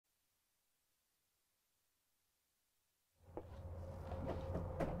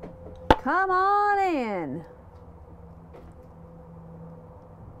Come on in.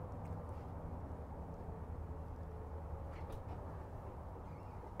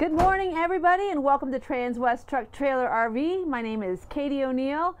 Good morning, everybody, and welcome to Transwest Truck Trailer RV. My name is Katie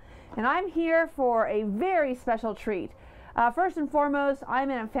O'Neill, and I'm here for a very special treat. First and foremost,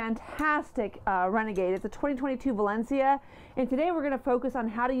 I'm in a fantastic Renegade. It's a 2022 Valencia, and today we're going to focus on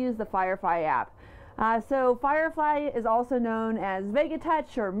how to use the Firefly app. So Firefly is also known as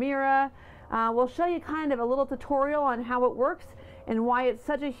VegaTouch or MIRA. We'll show you kind of a little tutorial on how it works and why it's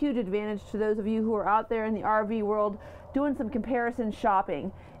such a huge advantage to those of you who are out there in the RV world doing some comparison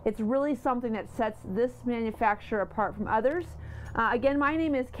shopping. It's really something that sets this manufacturer apart from others. Again, my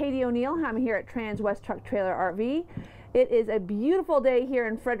name is Katie O'Neill. I'm here at Transwest Truck Trailer RV. It is a beautiful day here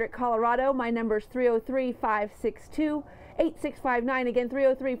in Frederick, Colorado. My number is 303-562-8659. Again,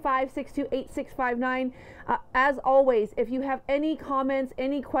 303-562-8659. As always, if you have any comments,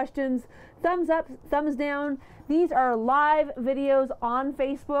 any questions, thumbs up, thumbs down. These are live videos on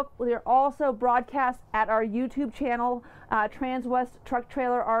Facebook. They're also broadcast at our YouTube channel, Transwest Truck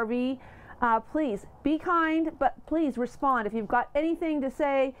Trailer RV. Please be kind, but please respond. If you've got anything to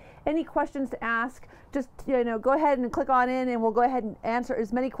say, any questions to ask, just go ahead and click on in, and we'll go ahead and answer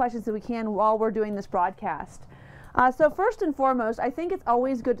as many questions as we can while we're doing this broadcast. So first and foremost, I think it's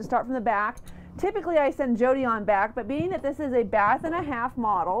always good to start from the back. Typically I send Jody on back, but being that this is a bath and a half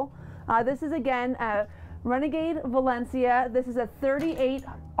model, this is again a Renegade Valencia. This is a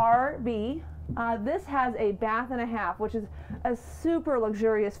 38RB. This has a bath and a half, which is a super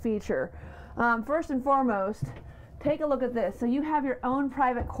luxurious feature. First and foremost, take a look at this. So you have your own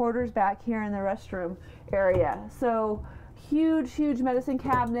private quarters back here in the restroom area. So huge medicine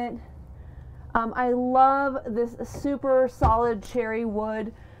cabinet. I love this super solid cherry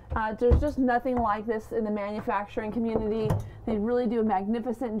wood. There's just nothing like this in the manufacturing community. They really do a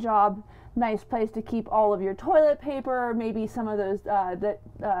magnificent job. Nice place to keep all of your toilet paper, maybe some of those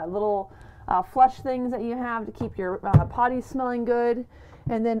little flush things that you have to keep your potty smelling good.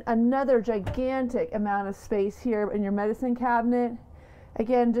 And then another gigantic amount of space here in your medicine cabinet.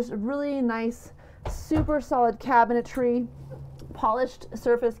 Again, just really nice, super solid cabinetry, polished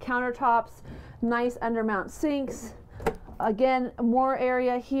surface countertops, nice undermount sinks. Again, more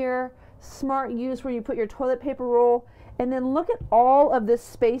area here, smart use where you put your toilet paper roll. And then look at all of this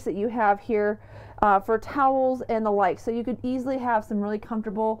space that you have here for towels and the like. So you could easily have some really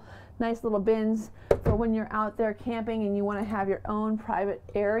comfortable, nice little bins for when you're out there camping and you want to have your own private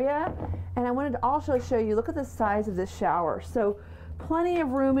area. And I wanted to also show you, look at the size of this shower. So plenty of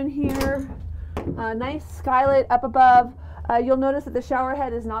room in here, nice skylight up above. You'll notice that the shower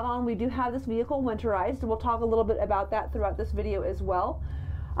head is not on. We do have this vehicle winterized, and we'll talk a little bit about that throughout this video as well.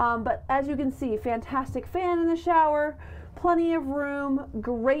 But as you can see, fantastic fan in the shower, plenty of room,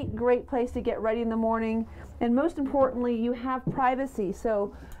 great place to get ready in the morning, and most importantly, you have privacy.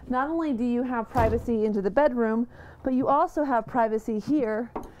 So not only do you have privacy into the bedroom, but you also have privacy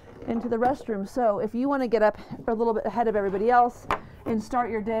here into the restroom. So if you want to get up a little bit ahead of everybody else and start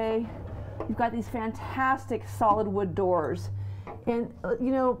your day, you've got these fantastic solid wood doors. And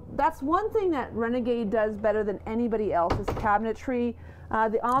that's one thing that Renegade does better than anybody else is cabinetry.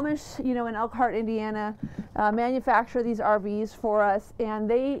 The Amish, in Elkhart, Indiana, manufacture these RVs for us, and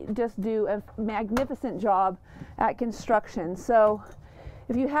they just do a magnificent job at construction. So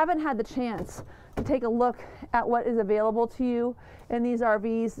if you haven't had the chance to take a look at what is available to you in these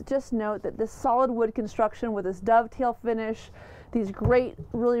RVs, just note that this solid wood construction with this dovetail finish, these great,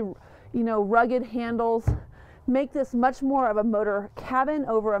 really, rugged handles, make this much more of a motor cabin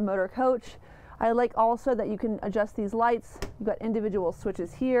over a motor coach. I like also that you can adjust these lights. You've got individual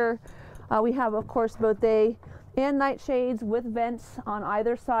switches here. We have, of course, both day and night shades with vents on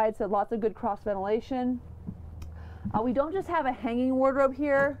either side, so lots of good cross ventilation. We don't just have a hanging wardrobe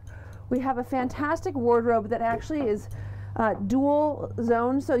here. We have a fantastic wardrobe that actually is dual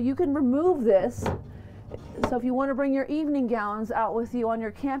zone, so you can remove this. So if you want to bring your evening gowns out with you on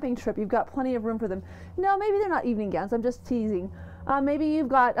your camping trip, you've got plenty of room for them. No, maybe they're not evening gowns, I'm just teasing. Maybe you've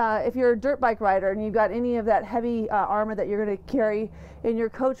got, if you're a dirt bike rider and you've got any of that heavy armor that you're going to carry in your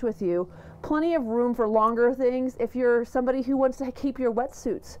coach with you, plenty of room for longer things. If you're somebody who wants to keep your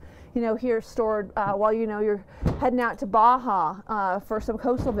wetsuits, here stored while you're heading out to Baja for some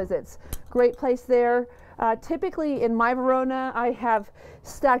coastal visits, great place there. Typically in my Verona, I have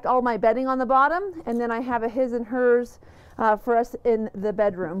stacked all my bedding on the bottom, and then I have a his and hers for us in the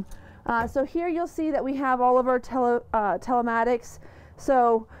bedroom. So here you'll see that we have all of our telematics.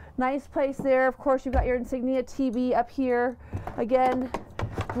 So nice place there. Of course, you've got your Insignia TV up here. Again,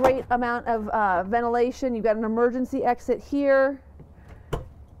 great amount of ventilation. You've got an emergency exit here.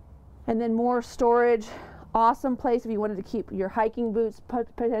 And then more storage. Awesome place if you wanted to keep your hiking boots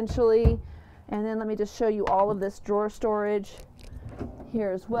potentially. And then let me just show you all of this drawer storage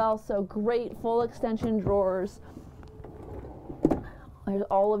here as well. So great full extension drawers. There's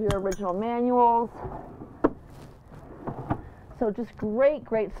all of your original manuals. So just great,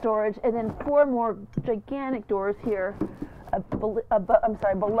 great storage. And then 4 more gigantic doors here,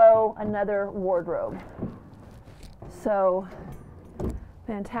 below another wardrobe. So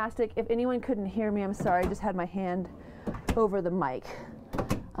fantastic. If anyone couldn't hear me, I'm sorry, I just had my hand over the mic.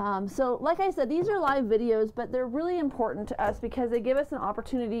 So like I said, these are live videos, but they're really important to us because they give us an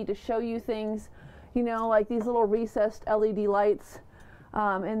opportunity to show you things, you know, like these little recessed LED lights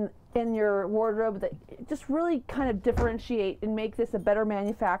in your wardrobe that just really kind of differentiate and make this a better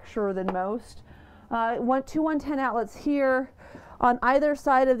manufacturer than most. 2 110 outlets here. On either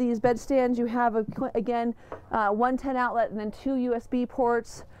side of these bed stands, you have, again, 110 outlet and then 2 USB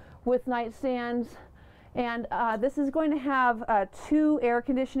ports with nightstands. And this is going to have 2 air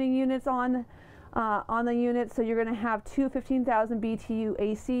conditioning units on the unit. So you're going to have 2 15,000 BTU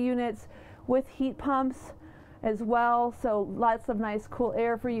AC units with heat pumps as well. So lots of nice cool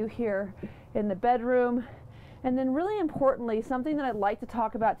air for you here in the bedroom. And then really importantly, something that I'd like to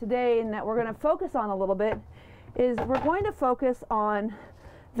talk about today and that we're going to focus on a little bit is we're going to focus on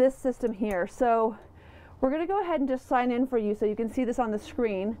this system here. So we're going to go ahead and just sign in for you so you can see this on the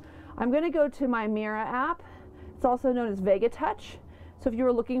screen. I'm going to go to my MIRA app. It's also known as VegaTouch. So if you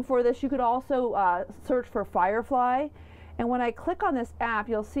were looking for this, you could also search for Firefly. And when I click on this app,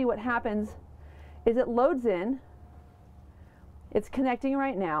 you'll see what happens is it loads in. It's connecting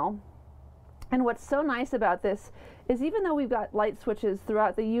right now. And what's so nice about this is even though we've got light switches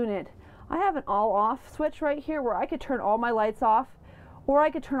throughout the unit, I have an all off switch right here where I could turn all my lights off or I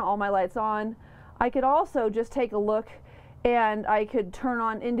could turn all my lights on. I could also just take a look and I could turn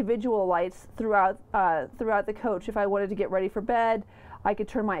on individual lights throughout the coach. If I wanted to get ready for bed, I could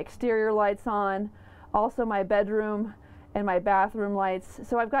turn my exterior lights on, also my bedroom and my bathroom lights.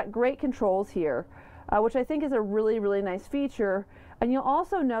 So I've got great controls here, which I think is a really, really nice feature. And you'll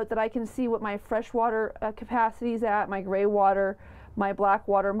also note that I can see what my freshwater capacity is at, my gray water, my black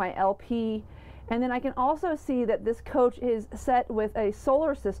water, my LP. And then I can also see that this coach is set with a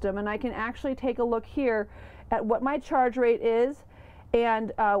solar system, and I can actually take a look here at what my charge rate is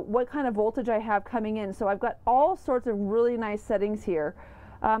and what kind of voltage I have coming in. So I've got all sorts of really nice settings here.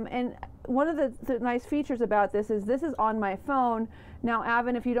 And one of the nice features about this is on my phone. Now,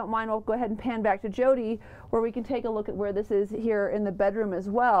 Avin, if you don't mind, we'll go ahead and pan back to Jody where we can take a look at where this is here in the bedroom as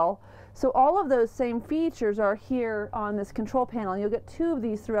well. So all of those same features are here on this control panel. You'll get 2 of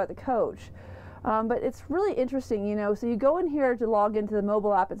these throughout the coach. But it's really interesting, you know, so you go in here to log into the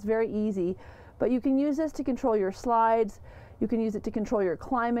mobile app. It's very easy, but you can use this to control your slides. You can use it to control your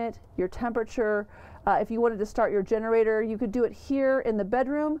climate, your temperature. If you wanted to start your generator, you could do it here in the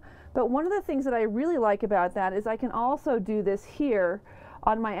bedroom. But one of the things that I really like about that is I can also do this here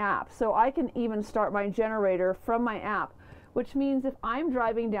on my app. So I can even start my generator from my app, which means if I'm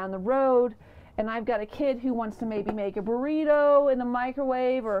driving down the road and I've got a kid who wants to maybe make a burrito in the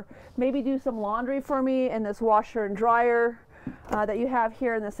microwave or maybe do some laundry for me in this washer and dryer that you have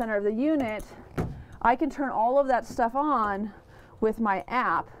here in the center of the unit, I can turn all of that stuff on with my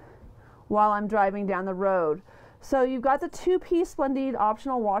app while I'm driving down the road. So you've got the 2-piece Splendid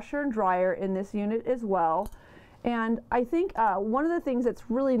optional washer and dryer in this unit as well. And I think one of the things that's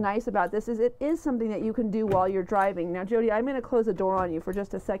really nice about this is it is something that you can do while you're driving. Now, Jody, I'm going to close the door on you for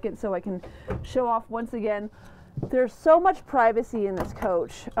just a second so I can show off once again. There's so much privacy in this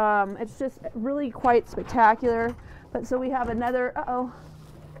coach. It's just really quite spectacular. But so we have another,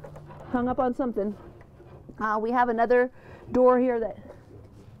 hung up on something. We have another door here that,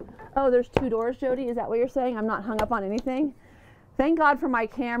 there's 2 doors, Jody. Is that what you're saying? I'm not hung up on anything? Thank God for my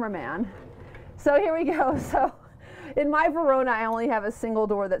cameraman. So here we go. So in my Verona, I only have a single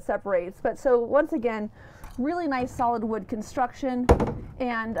door that separates. But so once again, really nice solid wood construction.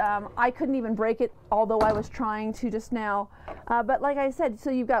 And I couldn't even break it, although I was trying to just now. But like I said, so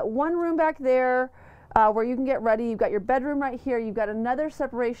you've got one room back there where you can get ready. You've got your bedroom right here. You've got another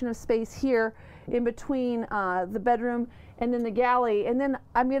separation of space here in between the bedroom and then the galley. And then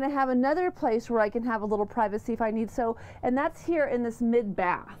I'm going to have another place where I can have a little privacy if I need so. And that's here in this mid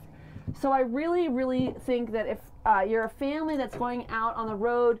bath. So I really, really think that if you're a family that's going out on the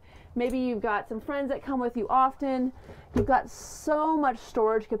road, maybe you've got some friends that come with you often, you've got so much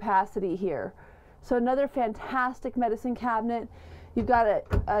storage capacity here. So another fantastic medicine cabinet. You've got a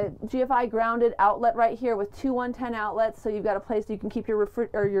GFI grounded outlet right here with two 110 outlets, so you've got a place you can keep your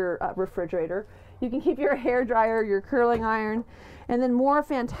refrigerator. You can keep your hair dryer, your curling iron, and then more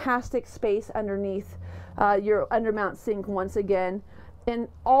fantastic space underneath your undermount sink once again. And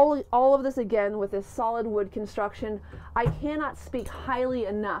all of this again with this solid wood construction. I cannot speak highly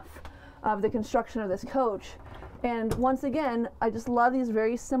enough of the construction of this coach. And once again, I just love these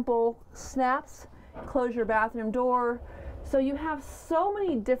very simple snaps. Close your bathroom door. So you have so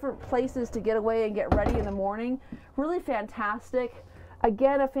many different places to get away and get ready in the morning. Really fantastic.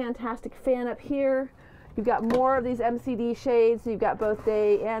 Again, a fantastic fan up here. You've got more of these MCD shades. So you've got both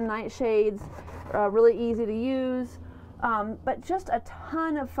day and night shades. Really easy to use. But just a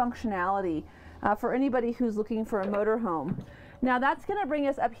ton of functionality for anybody who's looking for a motorhome. Now that's going to bring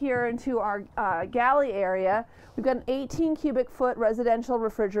us up here into our galley area. We've got an 18 cubic foot residential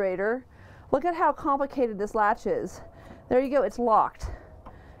refrigerator. Look at how complicated this latch is. There you go, it's locked.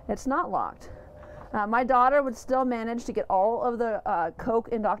 It's not locked. My daughter would still manage to get all of the Coke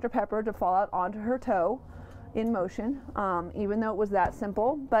and Dr. Pepper to fall out onto her toe in motion, even though it was that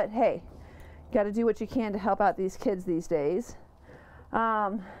simple. But hey, got to do what you can to help out these kids these days.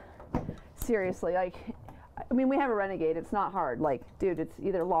 Seriously, like, I mean, we have a Renegade. It's not hard. Like, dude, it's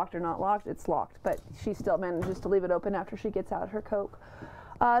either locked or not locked. It's locked, but she still manages to leave it open after she gets out her Coke.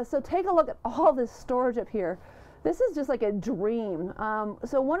 So take a look at all this storage up here. This is just like a dream.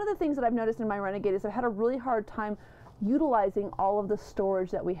 So one of the things that I've noticed in my Renegade is I've had a really hard time utilizing all of the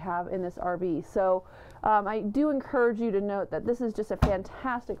storage that we have in this RV. So I do encourage you to note that this is just a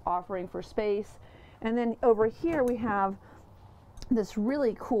fantastic offering for space. And then over here we have this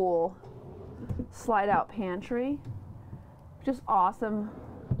really cool slide out pantry. Just awesome.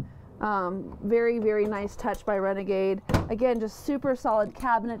 Very, very nice touch by Renegade. Again, just super solid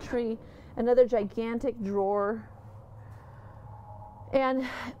cabinetry. Another gigantic drawer. And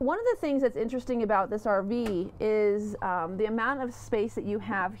one of the things that's interesting about this RV is the amount of space that you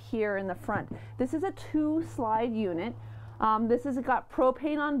have here in the front. This is a 2-slide unit. This has got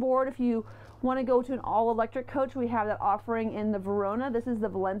propane on board. If you want to go to an all-electric coach, we have that offering in the Verona. This is the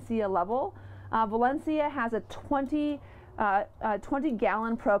Valencia level. Valencia has a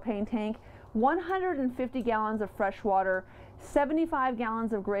 20-gallon propane tank, 150 gallons of fresh water, 75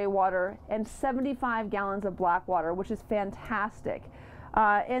 gallons of gray water, and 75 gallons of black water, which is fantastic.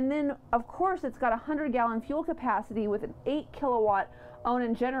 And then, of course, it's got a 100-gallon fuel capacity with an 8-kilowatt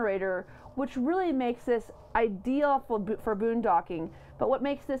Onan generator, which really makes this ideal for boondocking. But what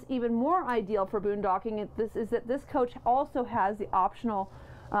makes this even more ideal for boondocking is that this coach also has the optional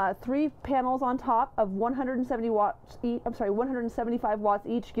 3 panels on top of 175 watts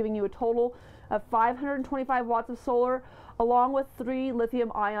each, giving you a total of 525 watts of solar, along with 3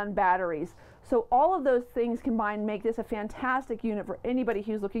 lithium-ion batteries. So all of those things combined make this a fantastic unit for anybody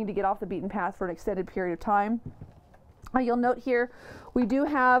who's looking to get off the beaten path for an extended period of time. You'll note here we do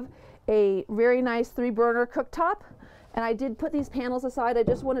have a very nice 3-burner cooktop, and I did put these panels aside. I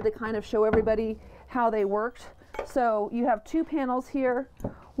just wanted to kind of show everybody how they worked. So you have 2 panels here.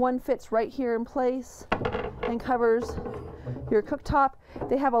 One fits right here in place and covers your cooktop.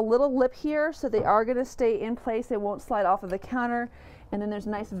 They have a little lip here, so they are going to stay in place. They won't slide off of the counter. And then there's a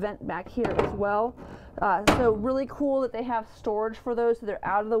nice vent back here as well. So really cool that they have storage for those, so they're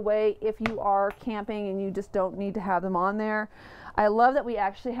out of the way if you are camping and you just don't need to have them on there. I love that we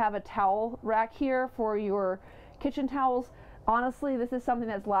actually have a towel rack here for your kitchen towels. Honestly, this is something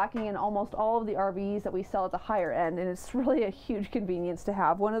that's lacking in almost all of the RVs that we sell at the higher end, and it's really a huge convenience to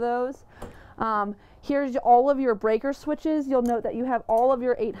have one of those. Here's all of your breaker switches. You'll note that you have all of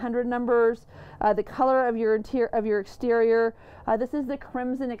your 800 numbers, the color of your exterior. This is the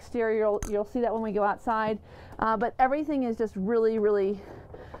crimson exterior. You'll see that when we go outside. But everything is just really, really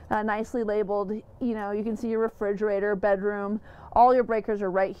nicely labeled. You know, you can see your refrigerator, bedroom. All your breakers are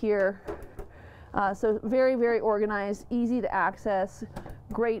right here. So very, very organized, easy to access,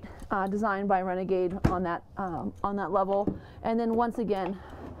 great design by Renegade on that level. And then once again,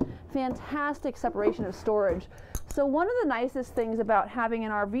 fantastic separation of storage. So one of the nicest things about having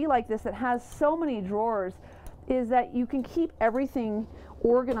an RV like this that has so many drawers is that you can keep everything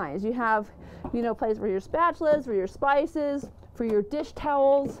organized. You have, you know, place for your spatulas, for your spices, for your dish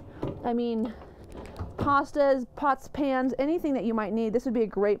towels. I mean, pastas, pots, pans, anything that you might need. This would be a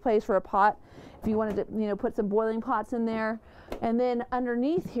great place for a pot if you wanted to, you know, put some boiling pots in there. And then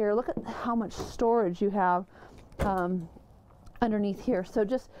underneath here, look at how much storage you have. underneath here. So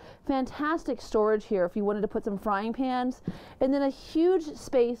just fantastic storage here if you wanted to put some frying pans, and then a huge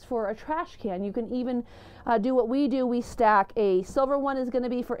space for a trash can. You can even do what we do. We stack a silver one is going to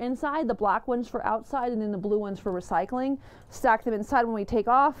be for inside, the black one's for outside, and then the blue one's for recycling. Stack them inside when we take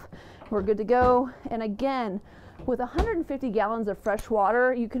off. We're good to go. And again, with 150 gallons of fresh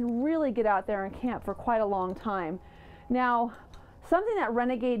water, you can really get out there and camp for quite a long time. Now, something that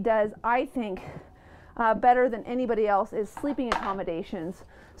Renegade does, I think, better than anybody else is sleeping accommodations.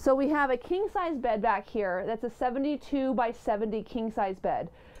 So we have a king size bed back here. That's a 72 by 70 king size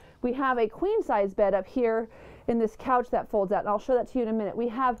bed. We have a queen size bed up here in this couch that folds out, and I'll show that to you in a minute. We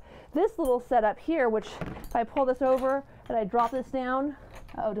have this little setup here, which if I pull this over and I drop this down,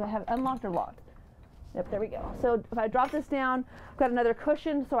 oh, do I have it unlocked or locked? Yep, there we go. So if I drop this down, I've got another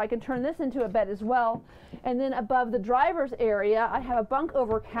cushion, so I can turn this into a bed as well. And then above the driver's area, I have a bunk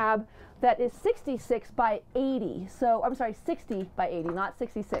over cab that is 66 by 80. So I'm sorry, 60 by 80, not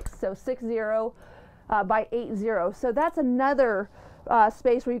 66. So 60 by 80. So that's another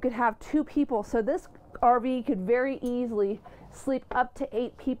space where you could have 2 people. So this RV could very easily sleep up to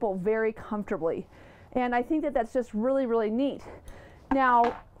 8 people very comfortably. And I think that that's just really, really neat.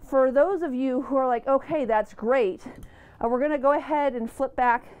 Now, for those of you who are like, okay, that's great, we're going to go ahead and flip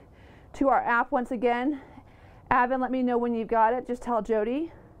back to our app once again. Avin, let me know when you've got it. Just tell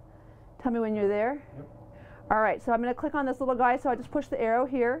Jody. Tell me when you're there. Yep. All right, so I'm going to click on this little guy. So I just push the arrow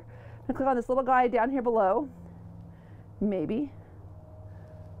here. I'm going to click on this little guy down here below. Maybe.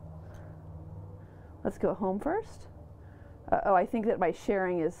 Let's go home first. Uh-oh, I think that my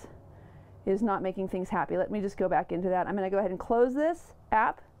sharing is not making things happy. Let me just go back into that. I'm going to go ahead and close this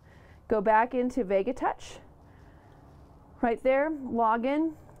app. Go back into VegaTouch. Right there, log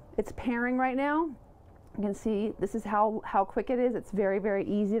in. It's pairing right now. You can see this is how quick it is. It's very, very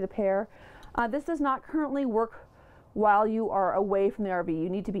easy to pair. This does not currently work while you are away from the RV. You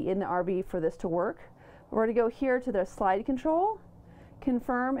need to be in the RV for this to work. We're going to go here to the slide control,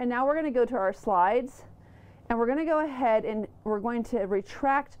 confirm, and now we're going to go to our slides, and we're going to go ahead and we're going to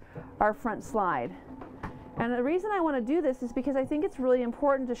retract our front slide. And the reason I want to do this is because I think it's really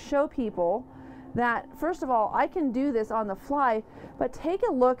important to show people that, first of all, I can do this on the fly, but take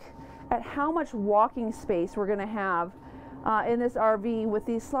a look at how much walking space we're going to have in this RV with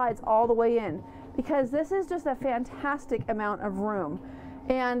these slides all the way in, because this is just a fantastic amount of room.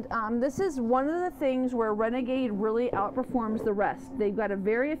 And this is one of the things where Renegade really outperforms the rest. They've got a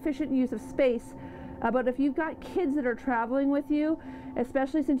very efficient use of space, but if you've got kids that are traveling with you,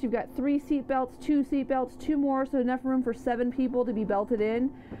 especially since you've got 3 seat belts, 2 seat belts, 2 more, so enough room for 7 people to be belted in.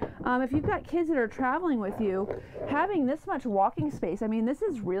 If you've got kids that are traveling with you, having this much walking space, I mean, this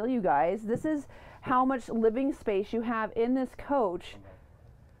is real, you guys. This is how much living space you have in this coach.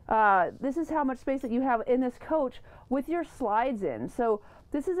 This is how much space that you have in this coach with your slides in. So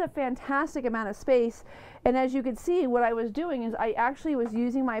this is a fantastic amount of space. And as you can see, what I was doing is I actually was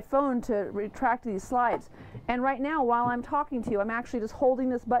using my phone to retract these slides. And right now, while I'm talking to you, I'm actually just holding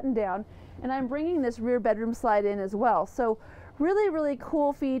this button down and I'm bringing this rear bedroom slide in as well. So really, really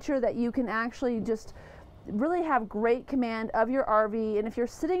cool feature that you can actually just really have great command of your RV. And if you're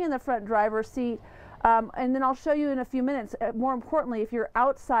sitting in the front driver's seat, and then I'll show you in a few minutes, more importantly, if you're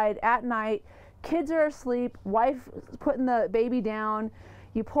outside at night, kids are asleep, wife putting the baby down,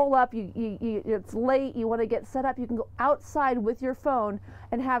 you pull up, it's late, you want to get set up, you can go outside with your phone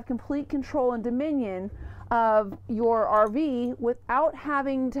and have complete control and dominion of your RV without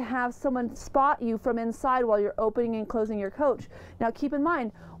having to have someone spot you from inside while you're opening and closing your coach. Now keep in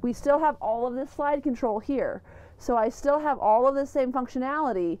mind, we still have all of this slide control here. So I still have all of the same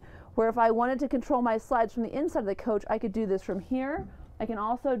functionality where if I wanted to control my slides from the inside of the coach, I could do this from here. I can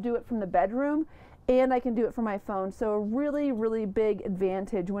also do it from the bedroom, and I can do it from my phone. So a really, really big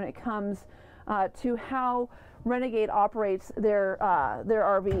advantage when it comes to how Renegade operates their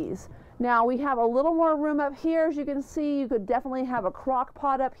RVs. Now we have a little more room up here. As you can see, you could definitely have a crock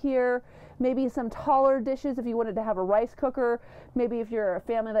pot up here, maybe some taller dishes if you wanted to have a rice cooker. Maybe if you're a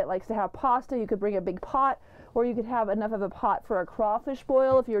family that likes to have pasta, you could bring a big pot, or you could have enough of a pot for a crawfish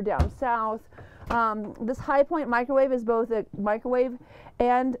boil if you're down south. This High Point microwave is both a microwave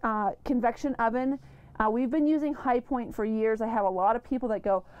and convection oven. We've been using High Point for years. I have a lot of people that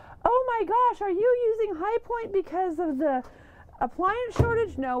go, oh my gosh, are you using High Point because of the appliance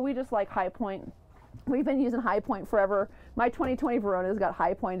shortage? No, we just like High Point. We've been using High Point forever. My 2020 Verona's got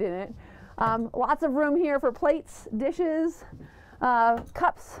High Point in it. Lots of room here for plates, dishes,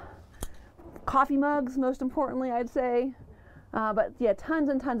 cups, coffee mugs, most importantly, I'd say. But yeah, tons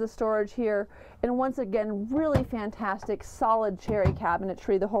and tons of storage here. And once again, really fantastic, solid cherry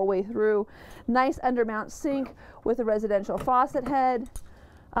cabinetry the whole way through. Nice undermount sink with a residential faucet head.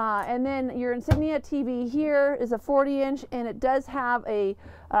 And then your Insignia TV here is a 40-inch, and it does have a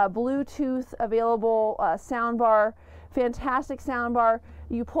Bluetooth available soundbar. Fantastic soundbar.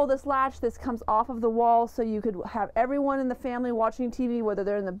 You pull this latch, this comes off of the wall, so you could have everyone in the family watching TV, whether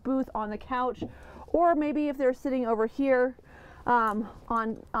they're in the booth, on the couch, or maybe if they're sitting over here on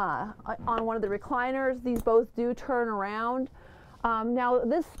one of the recliners. These both do turn around. Now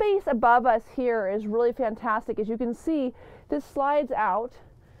this space above us here is really fantastic. As you can see, this slides out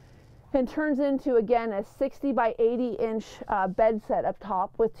and turns into, again, a 60 by 80 inch bed set up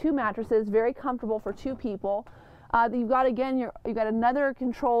top with 2 mattresses, very comfortable for 2 people. You've got, again, you've got another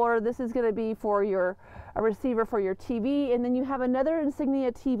controller. This is going to be for a receiver for your TV, and then you have another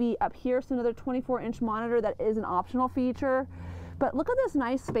Insignia TV up here, so another 24-inch monitor that is an optional feature. But look at this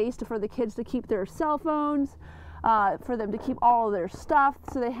nice space for the kids to keep their cell phones, for them to keep all of their stuff,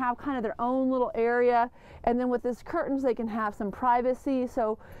 so they have kind of their own little area. And then with this curtains, they can have some privacy.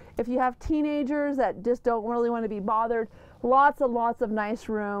 So if you have teenagers that just don't really want to be bothered, lots of nice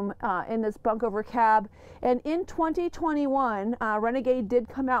room in this bunk over cab. And in 2021, Renegade did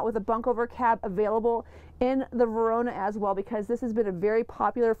come out with a bunk over cab available in the Verona as well, because this has been a very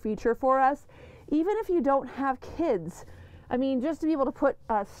popular feature for us. Even if you don't have kids, I mean, just to be able to put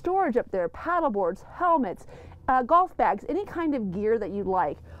storage up there, paddle boards, helmets, golf bags, any kind of gear that you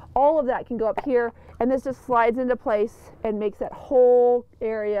like, all of that can go up here, and this just slides into place and makes that whole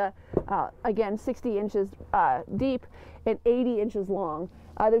area, again, 60 inches deep and 80 inches long.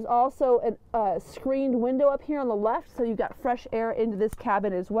 There's also a screened window up here on the left, so you've got fresh air into this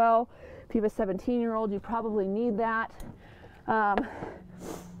cabin as well. If you have a 17-year-old, you probably need that.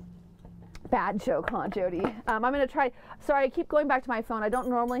 Bad joke, huh, Jody? I'm going to try, sorry, I keep going back to my phone. I don't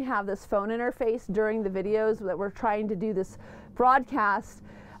normally have this phone interface during the videos that we're trying to do this broadcast,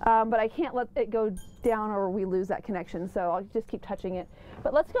 but I can't let it go down or we lose that connection, so I'll just keep touching it.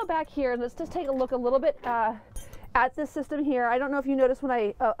 But let's go back here and let's just take a look a little bit at this system here. I don't know if you noticed when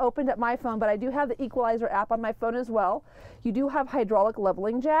I opened up my phone, but I do have the Equalizer app on my phone as well. You do have hydraulic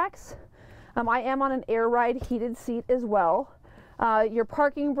leveling jacks. I am on an air ride heated seat as well. Your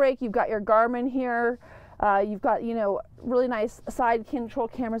parking brake, you've got your Garmin here. You've got, you know, really nice side control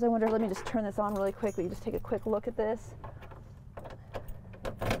cameras. I wonder, let me just turn this on really quickly. Just take a quick look at this.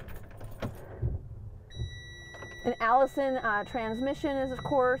 An Allison transmission is, of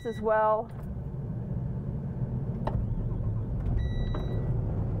course, as well.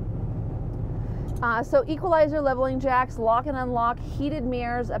 So Equalizer leveling jacks, lock and unlock, heated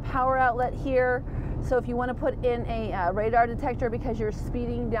mirrors, a power outlet here. So if you want to put in a radar detector because you're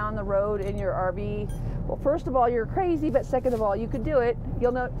speeding down the road in your RV, well, first of all, you're crazy, but second of all, you could do it.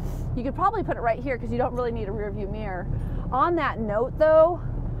 You'll know, you could probably put it right here because you don't really need a rear view mirror. On that note, though,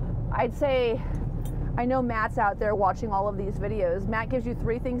 I'd say, I know Matt's out there watching all of these videos. Matt gives you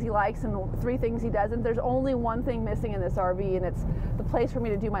 3 things he likes and 3 things he doesn't. There's only one thing missing in this RV, and it's the place for me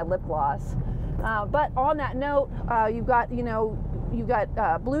to do my lip gloss. But on that note, you've got, you know, you've got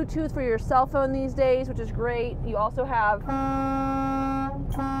Bluetooth for your cell phone these days, which is great. You also have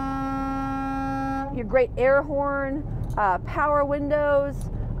your great air horn, power windows.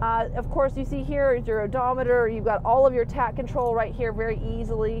 Of course, you see here is your odometer. You've got all of your tack control right here, very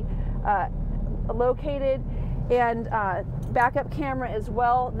easily located, and backup camera as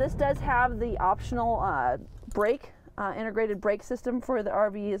well. This does have the optional brake, integrated brake system for the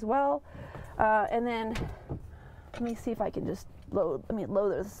RV as well. And then let me see if I can just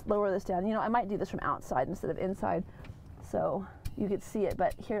lower this down. You know, I might do this from outside instead of inside, so you could see it.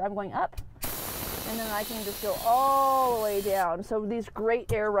 But here I'm going up, and then I can just go all the way down. So these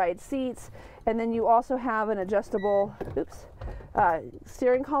great air ride seats, and then you also have an adjustable,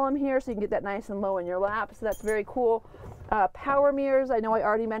 steering column here, so you can get that nice and low in your lap. So that's very cool. Power mirrors. I know I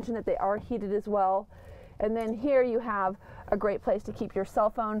already mentioned that they are heated as well. And then here you have a great place to keep your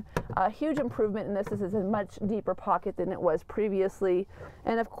cell phone. Huge improvement in this. This is a much deeper pocket than it was previously.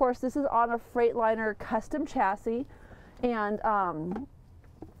 And of course, this is on a Freightliner custom chassis. And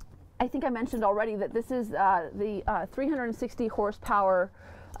I think I mentioned already that this is the 360 horsepower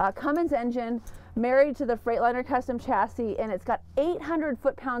Cummins engine married to the Freightliner custom chassis, and it's got 800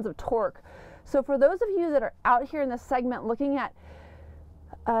 foot-pounds of torque. So for those of you that are out here in this segment looking at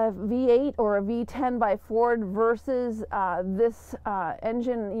a V8 or a V10 by Ford versus this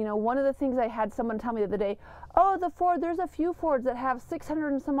engine, you know, one of the things I had someone tell me the other day, oh, the Ford, there's a few Fords that have 600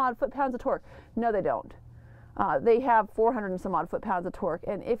 and some odd foot-pounds of torque. No, they don't. They have 400 and some odd foot-pounds of torque.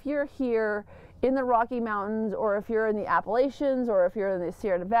 And if you're here in the Rocky Mountains, or if you're in the Appalachians, or if you're in the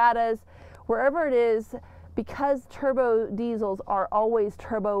Sierra Nevadas, wherever it is, because turbo diesels are always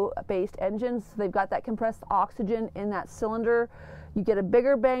turbo-based engines, so they've got that compressed oxygen in that cylinder, you get a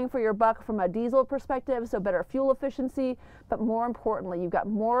bigger bang for your buck from a diesel perspective, so better fuel efficiency, but more importantly, you've got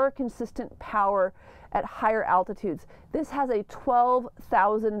more consistent power at higher altitudes. This has a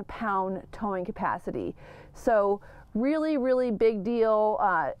 12,000 pound towing capacity. So really, really big deal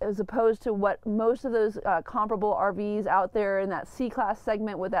as opposed to what most of those comparable RVs out there in that C-Class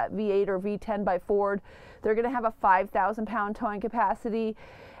segment with that V8 or V10 by Ford, they're going to have a 5,000 pound towing capacity.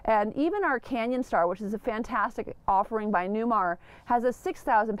 And even our Canyon Star, which is a fantastic offering by Newmar, has a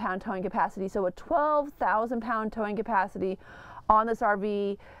 6,000 pound towing capacity. So a 12,000 pound towing capacity on this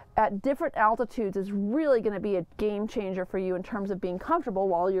RV at different altitudes is really going to be a game changer for you in terms of being comfortable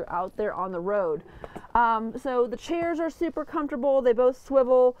while you're out there on the road. So the chairs are super comfortable. They both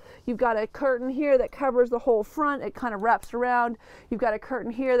swivel. You've got a curtain here that covers the whole front. It kind of wraps around. You've got a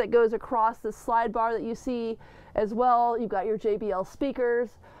curtain here that goes across the slide bar that you see as well. You've got your JBL speakers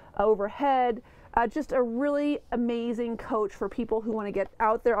overhead. Just a really amazing coach for people who want to get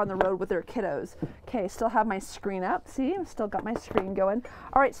out there on the road with their kiddos. Okay, still have my screen up. See, I've still got my screen going.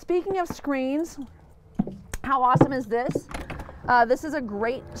 All right, speaking of screens, how awesome is this? This is a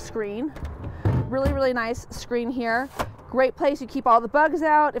great screen. Really, really nice screen here. Great place to keep all the bugs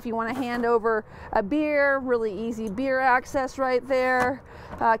out. If you want to hand over a beer, really easy beer access right there.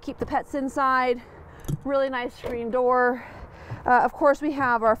 Keep the pets inside. Really nice screen door. Of course, we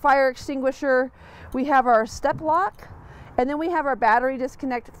have our fire extinguisher, we have our step lock, and then we have our battery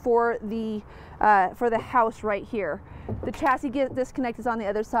disconnect for the house right here. The chassis disconnect is on the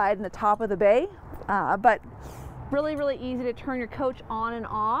other side in the top of the bay, but really, really easy to turn your coach on and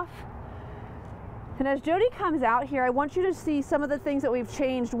off. And as Jody comes out here, I want you to see some of the things that we've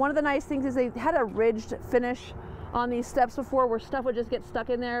changed. One of the nice things is they had a ridged finish on these steps before where stuff would just get stuck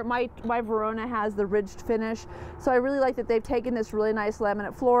in there. My Verona has the ridged finish. So I really like that they've taken this really nice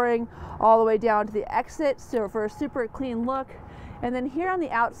laminate flooring all the way down to the exit, so for a super clean look. And then here on the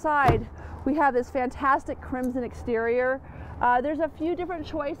outside, we have this fantastic crimson exterior. There's a few different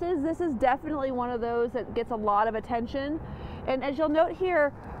choices. This is definitely one of those that gets a lot of attention. And as you'll note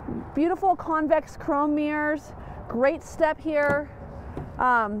here, beautiful convex chrome mirrors, great step here.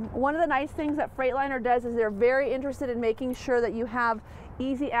 One of the nice things that Freightliner does is they're very interested in making sure that you have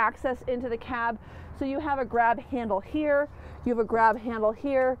easy access into the cab. So you have a grab handle here, you have a grab handle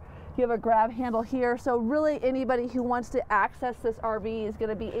here, you have a grab handle here. So really anybody who wants to access this RV is going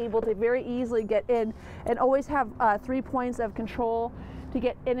to be able to very easily get in and always have 3 points of control to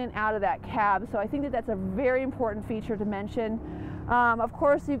get in and out of that cab. So I think that that's a very important feature to mention. Of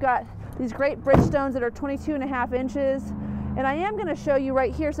course, you've got these great Bridgestones that are 22.5 inches. And I am going to show you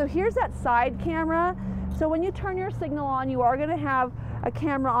right here. So here's that side camera. So when you turn your signal on, you are going to have a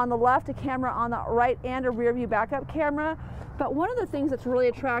camera on the left, a camera on the right, and a rear view backup camera. But one of the things that's really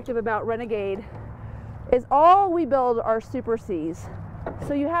attractive about Renegade is all we build are Super Cs.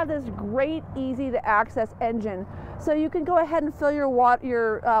 So you have this great, easy to access engine. So you can go ahead and fill your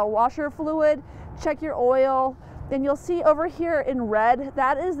washer fluid, check your oil. And you'll see over here in red,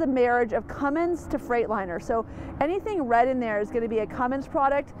 that is the marriage of Cummins to Freightliner. So anything red in there is going to be a Cummins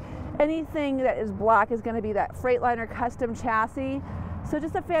product. Anything that is black is going to be that Freightliner custom chassis. So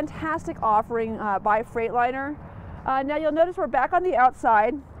just a fantastic offering by Freightliner. Now you'll notice we're back on the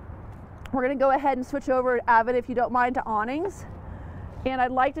outside. We're going to go ahead and switch over, Avid, if you don't mind, to awnings. And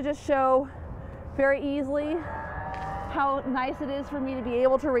I'd like to just show very easily how nice it is for me to be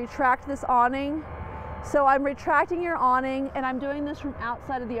able to retract this awning. So I'm retracting your awning, and I'm doing this from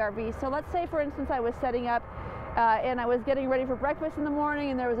outside of the RV. So let's say, for instance, I was setting up and I was getting ready for breakfast in the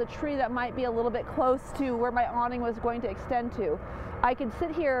morning, and there was a tree that might be a little bit close to where my awning was going to extend to. I could sit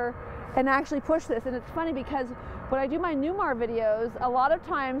here and actually push this. And it's funny because when I do my Newmar videos, a lot of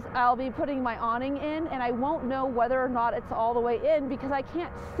times I'll be putting my awning in, and I won't know whether or not it's all the way in because I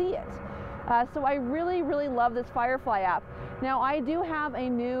can't see it. So I really, really love this Firefly app. Now I do have a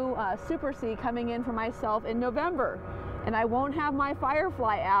new Super C coming in for myself in November, and I won't have my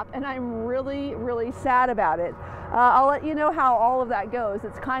Firefly app, and I'm really, really sad about it. I'll let you know how all of that goes.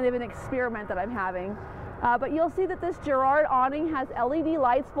 It's kind of an experiment that I'm having. But you'll see that this Girard awning has LED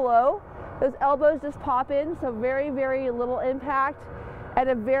lights below. Those elbows just pop in, so very, very little impact and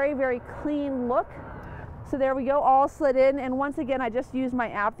a very, very clean look. So there we go, all slid in, and once again I just used my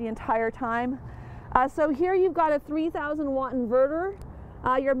app the entire time. So here you've got a 3,000 watt inverter.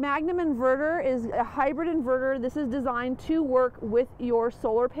 Your Magnum inverter is a hybrid inverter. This is designed to work with your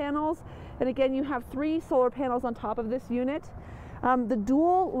solar panels. And again, you have 3 solar panels on top of this unit. The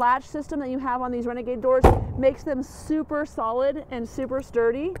dual latch system that you have on these Renegade doors makes them super solid and super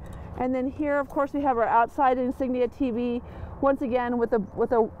sturdy. And then here, of course, we have our outside Insignia TV, once again with a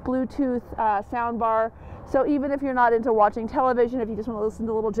Bluetooth sound bar. So even if you're not into watching television, if you just want to listen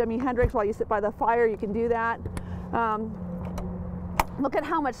to little Jimi Hendrix while you sit by the fire, you can do that. Look at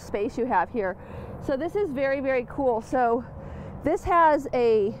how much space you have here. So this is very, very cool. So this has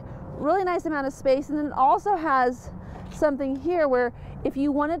a really nice amount of space, and then it also has something here where if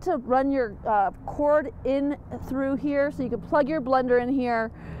you wanted to run your cord in through here, so you could plug your blender in here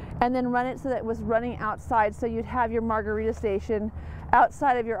and then run it so that it was running outside, so you'd have your margarita station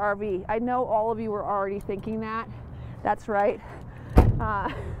outside of your RV. I know all of you were already thinking that. That's right.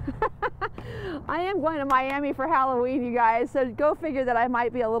 I am going to Miami for Halloween, you guys, so go figure that I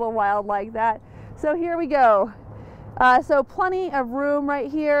might be a little wild like that. So here we go. So plenty of room right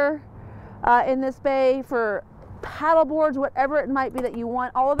here in this bay for paddle boards, whatever it might be that you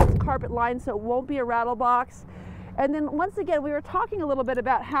want. All of it's carpet lined, so it won't be a rattle box. And then once again, we were talking a little bit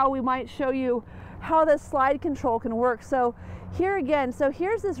about how we might show you how this slide control can work. So here again, so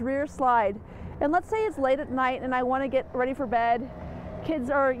here's this rear slide, and let's say it's late at night and I want to get ready for bed. Kids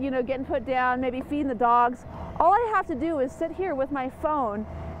are, you know, getting put down, maybe feeding the dogs. All I have to do is sit here with my phone,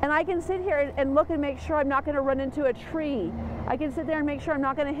 and I can sit here and look and make sure I'm not going to run into a tree. I can sit there and make sure I'm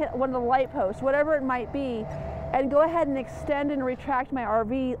not going to hit one of the light posts, whatever it might be, and go ahead and extend and retract my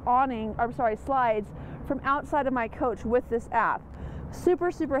RV awning, I'm sorry, slides from outside of my coach with this app.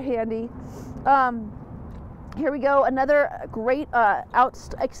 Super, super handy. Here we go, another great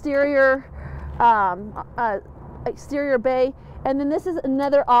exterior bay. And then this is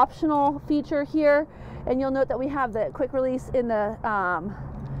another optional feature here, and you'll note that we have the quick release in the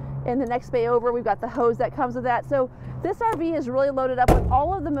next bay over. We've got the hose that comes with that. So this RV is really loaded up with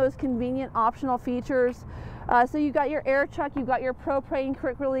all of the most convenient optional features. So you've got your air chuck, you've got your propane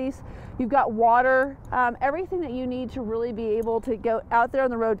quick release, you've got water, everything that you need to really be able to go out there on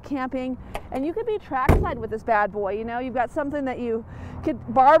the road camping. And you could be trackside with this bad boy. You know, you've got something that you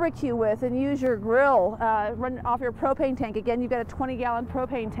could barbecue with and use your grill, run off your propane tank. Again, you've got a 20-gallon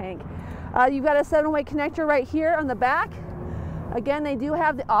propane tank. You've got a 7-way connector right here on the back. Again, they do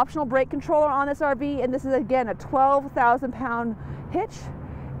have the optional brake controller on this RV, and this is again a 12,000-pound hitch.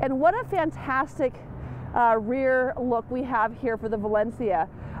 And what a fantastic rear look we have here for the Valencia.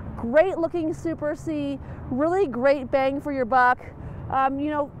 Great looking Super C, really great bang for your buck. You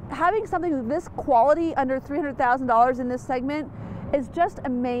know, having something this quality under $300,000 in this segment is just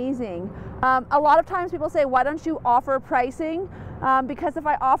amazing. A lot of times people say, why don't you offer pricing? Because if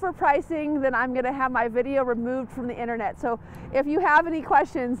I offer pricing, then I'm going to have my video removed from the internet. So if you have any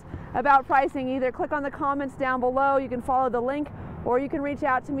questions about pricing, either click on the comments down below, you can follow the link, or you can reach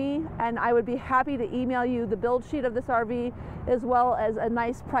out to me and I would be happy to email you the build sheet of this RV as well as a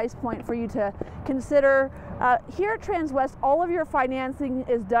nice price point for you to consider. Here at Transwest, all of your financing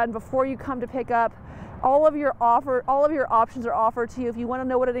is done before you come to pick up. All of your options are offered to you. If you want to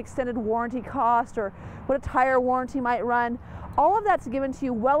know what an extended warranty costs or what a tire warranty might run, all of that's given to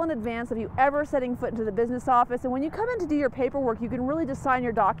you well in advance of you ever setting foot into the business office. And when you come in to do your paperwork, you can really just sign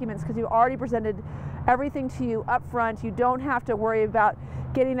your documents because you already presented everything to you up front. You don't have to worry about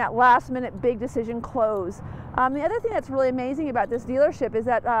getting that last minute big decision close. The other thing that's really amazing about this dealership is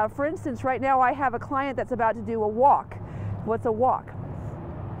that, for instance, right now I have a client that's about to do a walk. What's a walk?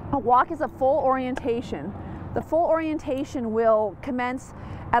 A walk is a full orientation. The full orientation will commence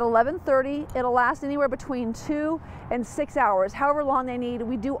at 11:30. It'll last anywhere between 2 and 6 hours, however long they need.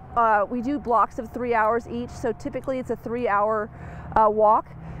 We do blocks of 3 hours each, so typically it's a 3-hour walk.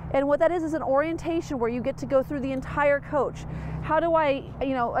 And what that is an orientation where you get to go through the entire coach. How do I,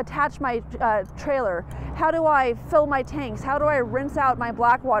 attach my trailer? How do I fill my tanks? How do I rinse out my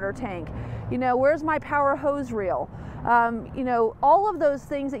black water tank? Where's my power hose reel? All of those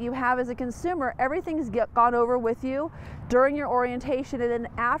things that you have as a consumer, everything's gone over with you during your orientation, and then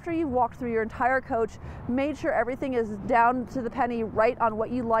after you've walked through your entire coach, made sure everything is down to the penny right on what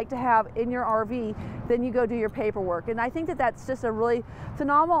you like to have in your RV, then you go do your paperwork. And I think that that's just a really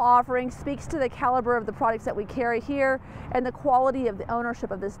phenomenal offering, speaks to the caliber of the products that we carry here and the quality of the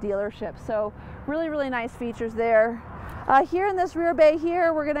ownership of this dealership. So really, really nice features there. Here in this rear bay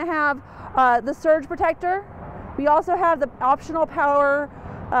here, we're gonna have the surge protector. We also have the optional power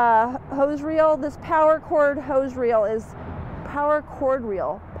hose reel. This power cord hose reel is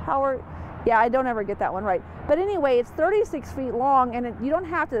yeah, I don't ever get that one right. But anyway, it's 36 feet long, and you don't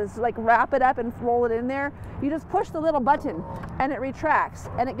have to like wrap it up and roll it in there. You just push the little button and it retracts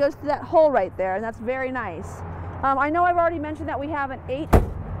and it goes through that hole right there, and that's very nice. I know I've already mentioned that we have an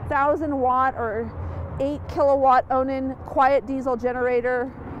 1,000 watt or 8 kilowatt Onan quiet diesel generator.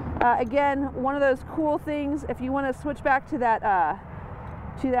 Again, one of those cool things, if you want to switch back to that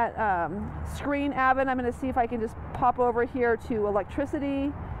screen, Avon, I'm going to see if I can just pop over here to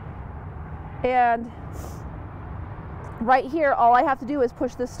electricity. And right here, all I have to do is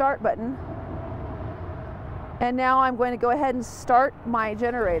push the start button. And now I'm going to go ahead and start my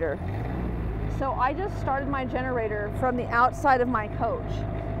generator. So I just started my generator from the outside of my coach.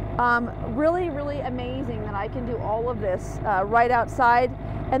 Really, really amazing that I can do all of this right outside.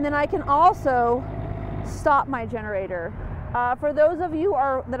 And then I can also stop my generator. For those of you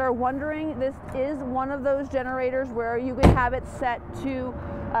that are wondering, this is one of those generators where you can have it set to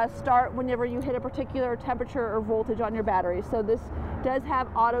start whenever you hit a particular temperature or voltage on your battery. So this does have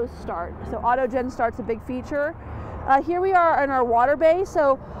auto start. So auto gen start's a big feature. Here we are in our water bay.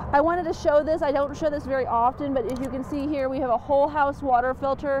 So I wanted to show this. I don't show this very often, but as you can see here, we have a whole house water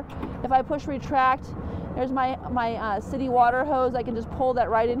filter. If I push retract, there's my city water hose. I can just pull that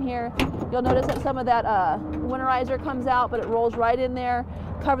right in here. You'll notice that some of that winterizer comes out, but it rolls right in there.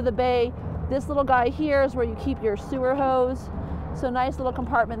 Cover the bay. This little guy here is where you keep your sewer hose. So nice little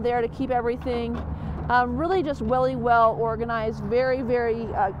compartment there to keep everything. Really just really well organized. Very, very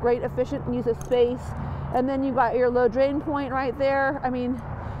great, efficient use of space. And then you've got your low drain point right there. I mean,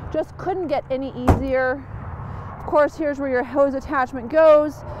 just couldn't get any easier. Of course, here's where your hose attachment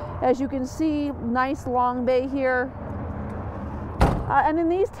goes. As you can see, nice long bay here. And then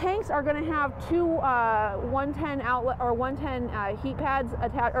these tanks are going to have two 110 outlet or 110 heat pads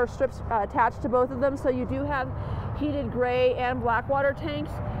attached, or strips attached to both of them. So you do have heated gray and black water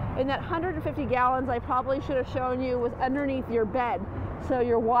tanks. And that 150 gallons I probably should have shown you was underneath your bed, so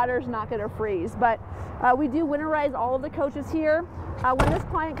your water's not going to freeze. But we do winterize all of the coaches here. When this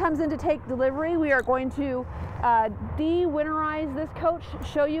client comes in to take delivery, we are going to de-winterize this coach,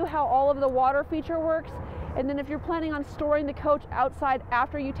 show you how all of the water feature works. And then if you're planning on storing the coach outside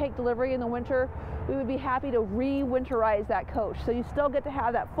after you take delivery in the winter, we would be happy to re-winterize that coach. So you still get to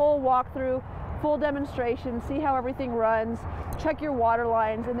have that full walkthrough, full demonstration, see how everything runs, check your water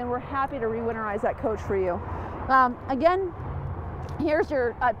lines, and then we're happy to re-winterize that coach for you. Again, here's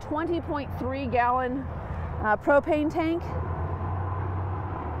your 20.3 gallon propane tank.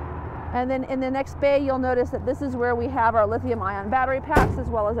 And then in the next bay, you'll notice that this is where we have our lithium-ion battery packs as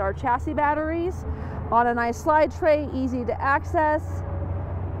well as our chassis batteries on a nice slide tray, easy to access.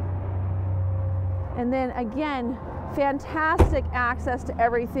 And then again, fantastic access to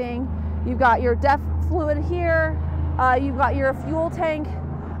everything. You've got your DEF fluid here. You've got your fuel tank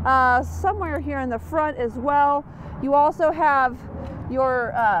somewhere here in the front as well. You also have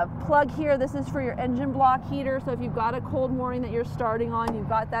your plug here. This is for your engine block heater. So if you've got a cold morning that you're starting on, you've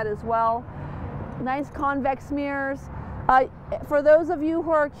got that as well. Nice convex mirrors. For those of you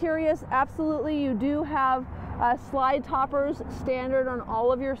who are curious, absolutely, you do have slide toppers standard on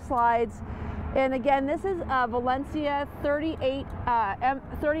all of your slides. And again, this is a Valencia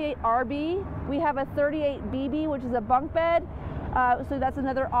 38RB. We have a 38BB, which is a bunk bed. So that's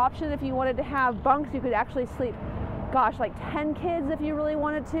another option. If you wanted to have bunks, you could actually sleep, gosh, like 10 kids if you really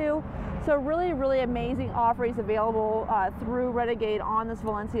wanted to. So really, really amazing offerings available through Renegade on this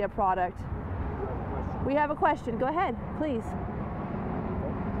Valencia product. We have a question. Go ahead, please.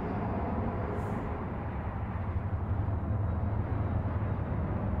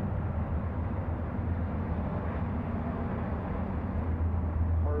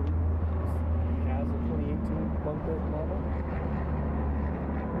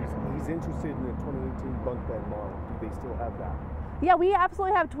 He's interested in the 2018 bunk bed model. Do they still have that? Yeah, we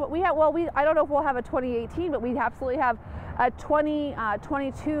absolutely have. I don't know if we'll have a 2018, but we absolutely have a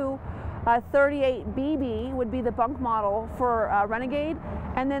 2022 38BB would be the bunk model for Renegade,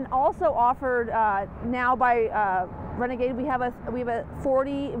 and then also offered now by Renegade, we have a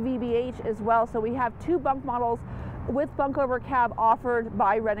 40 VBH as well. So we have two bunk models with bunk over cab offered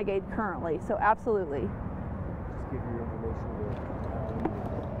by Renegade currently. So absolutely. Just give your information.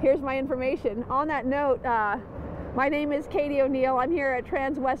 Here's my information. On that note, my name is Katie O'Neill. I'm here at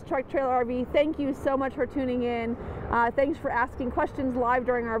Transwest Truck Trailer RV. Thank you so much for tuning in. Thanks for asking questions live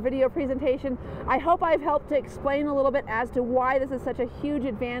during our video presentation. I hope I've helped to explain a little bit as to why this is such a huge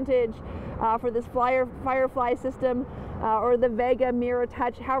advantage for this Firefly system or the Vega MIRA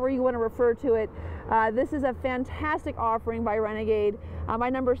Touch, however you want to refer to it. This is a fantastic offering by Renegade. My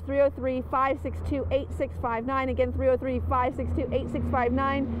number is 303-562-8659. Again,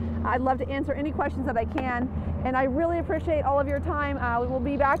 303-562-8659. I'd love to answer any questions that I can, and I really appreciate all of your time. We will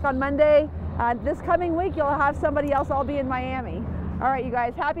be back on Monday. This coming week, you'll have somebody else. I'll be in Miami. All right, you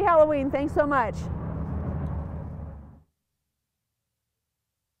guys, happy Halloween. Thanks so much.